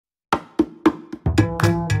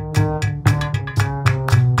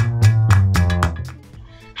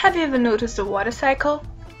Have you ever noticed the water cycle?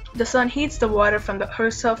 The sun heats the water from the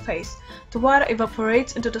Earth's surface. The water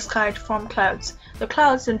evaporates into the sky to form clouds. The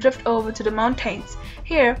clouds then drift over to the mountains.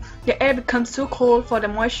 Here, the air becomes too cold for the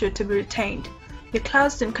moisture to be retained. The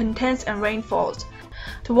clouds then condense and rain falls.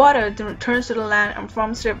 The water then returns to the land and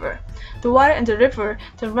forms river. The water in the river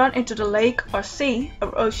then run into the lake or sea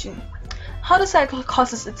or ocean. How the cycle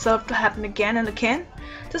causes itself to happen again and again?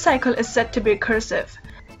 The cycle is said to be recursive.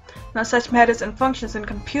 Now, such methods and functions in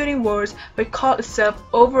computing words which call itself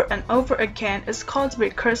over and over again is called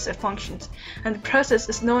recursive functions, and the process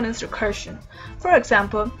is known as recursion. For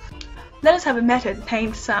example, let us have a method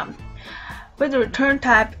named sum with the return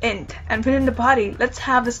type int, and within the body, let's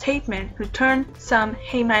have the statement return sum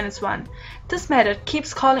a-1. This method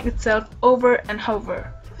keeps calling itself over and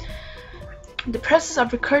over. The process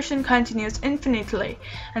of recursion continues infinitely,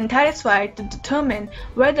 and that is why to determine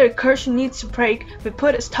whether recursion needs to break, we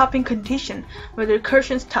put a stopping condition where the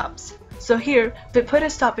recursion stops. So here, we put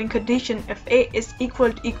a stopping condition if a is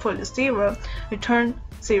equal to 0, return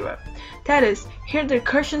 0. That is, here the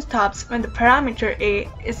recursion stops when the parameter a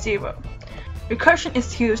is 0. Recursion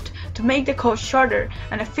is used to make the code shorter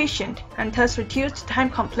and efficient, and thus reduce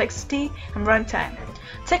time complexity and runtime.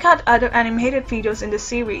 Check out other animated videos in the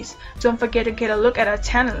series. Don't forget to get a look at our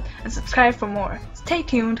channel and subscribe for more. Stay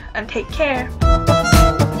tuned and take care.